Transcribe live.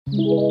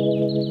Bonjour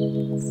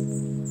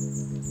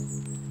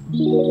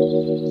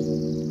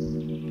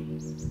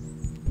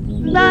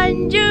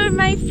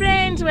my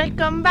friends,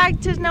 welcome back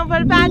to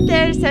Snowboard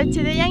Butters. So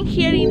today I'm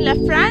here in La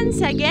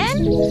France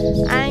again.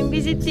 I'm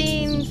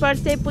visiting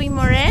Porté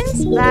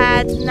Puymorens,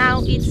 but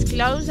now it's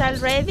closed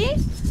already.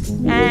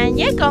 And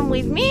yeah, come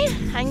with me.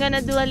 I'm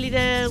gonna do a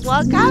little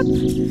walk up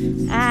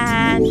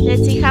and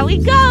let's see how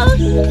it goes.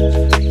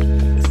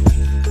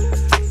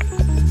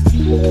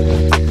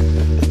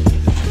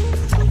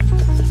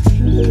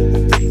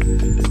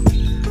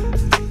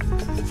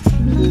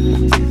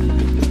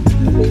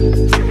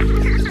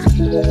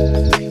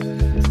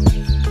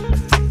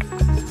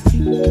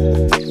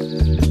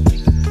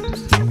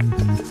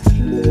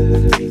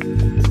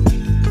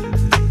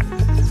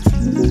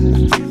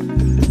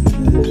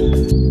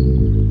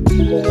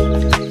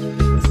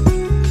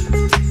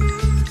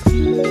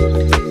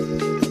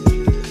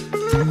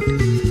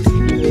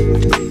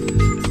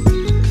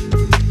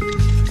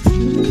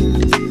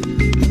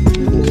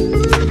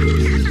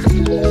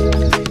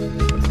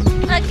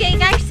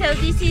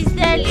 This is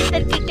the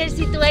little kicker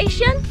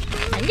situation,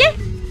 and yeah,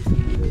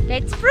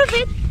 let's prove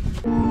it.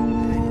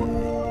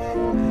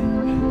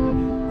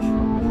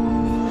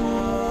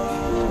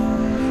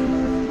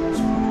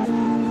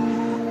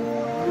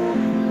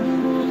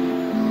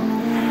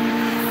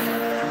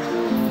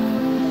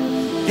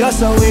 You're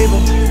so evil,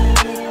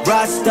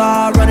 rock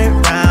star running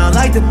around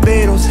like the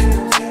Beatles.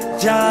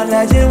 John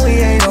Legend, we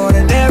ain't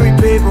ordinary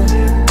people.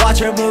 Watch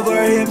her move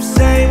her hips,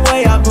 same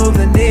way I move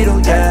the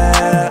needle,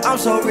 yeah. I'm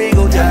so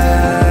regal,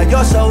 yeah.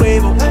 You're so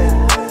evil,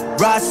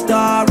 rock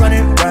star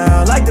running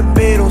around like the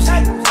Beatles.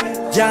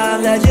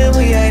 John Legend,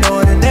 we ain't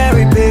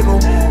ordinary people.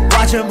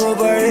 Watch her move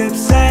her hips,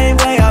 same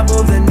way I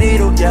move the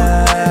needle,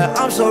 yeah.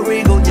 I'm so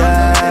regal,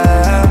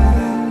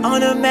 yeah.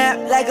 On the map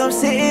like I'm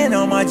sitting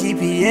on my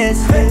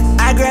GPS.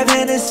 I grab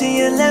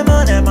Hennessy and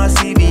lemon at my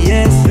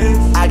CBS.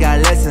 I got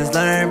lessons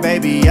learned,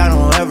 baby, I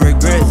don't have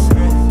regrets.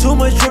 Too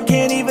much drip,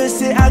 can't even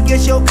sit, I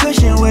get your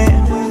cushion wet.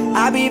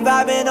 I be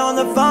vibing on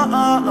the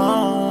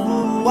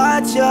phone.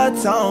 Watch your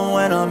tone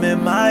when I'm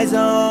in my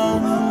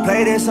zone.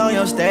 Play this on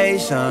your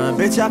station,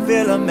 bitch, I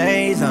feel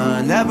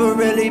amazing. Never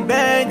really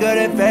been good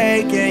at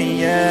faking,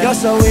 yeah. You're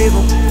so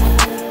evil,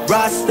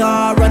 rock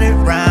star running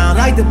around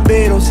like the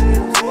Beatles.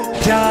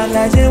 John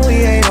Legend, we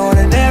ain't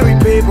ordinary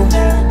people.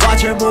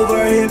 Watch her move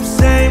her hips,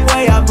 same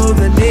way I move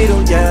the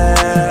needle,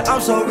 yeah.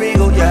 I'm so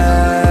regal,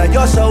 yeah.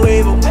 You're so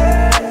evil,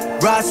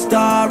 rock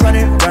star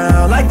running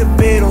around like the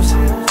Beatles.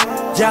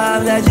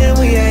 John Legend,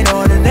 we ain't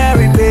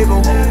ordinary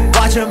people.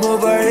 Watch her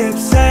move her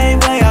hips, same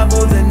way I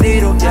move the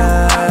needle,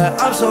 yeah.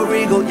 I'm so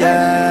regal,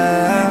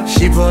 yeah.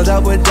 She pulled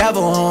up with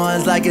devil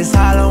horns like it's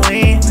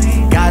Halloween.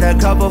 Got a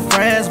couple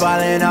friends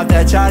wildin' off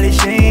that Charlie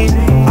Sheen.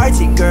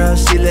 Artsy girl,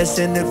 she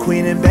listen to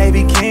Queen and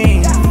Baby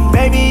King.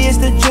 Maybe it's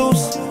the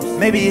juice,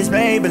 maybe it's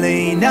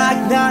Maybelline.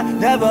 Knock, knock,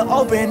 never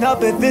open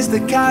up if it's the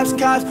cops.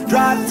 Cops,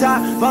 drop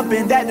top,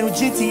 bumping that new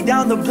GT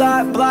down the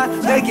block.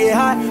 Make it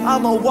hot,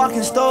 I'm a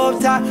walking stove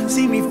top.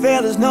 See me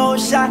fail, there's no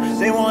shot.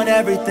 They want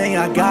everything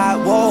I got,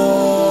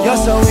 whoa. You're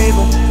so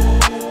evil,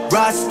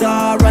 rock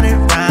star running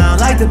around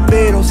like the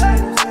Beatles.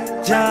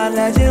 John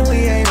Legend, we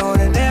ain't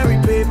ordinary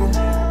people.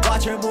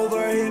 Watch her move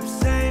her hips,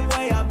 same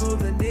way I move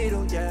the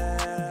needle,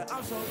 yeah.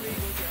 I'm so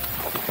regal.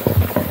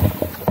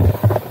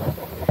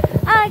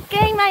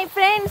 Okay, my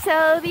friends,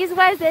 so this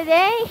was the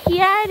day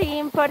here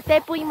in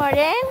Porté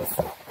Puymorens,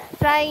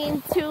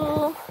 trying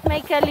to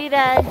make a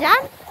little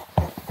jump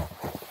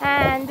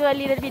and do a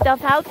little bit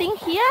of outing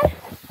here.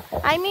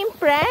 I'm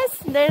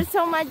impressed, there's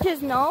so much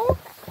snow,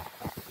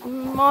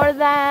 more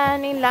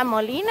than in La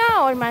Molina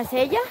or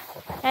Marsella,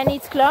 and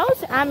it's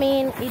close. I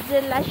mean, it's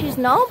a lushy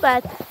snow,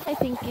 but I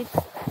think it's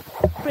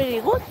pretty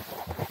good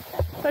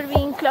for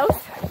being close.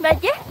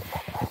 But yeah,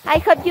 I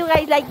hope you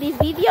guys like this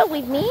video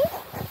with me.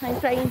 I'm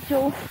trying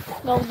to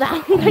go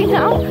down right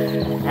now,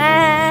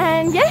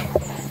 and yeah,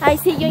 I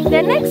see you in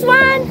the next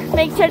one.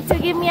 Make sure to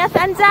give me a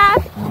thumbs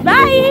up.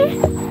 Bye.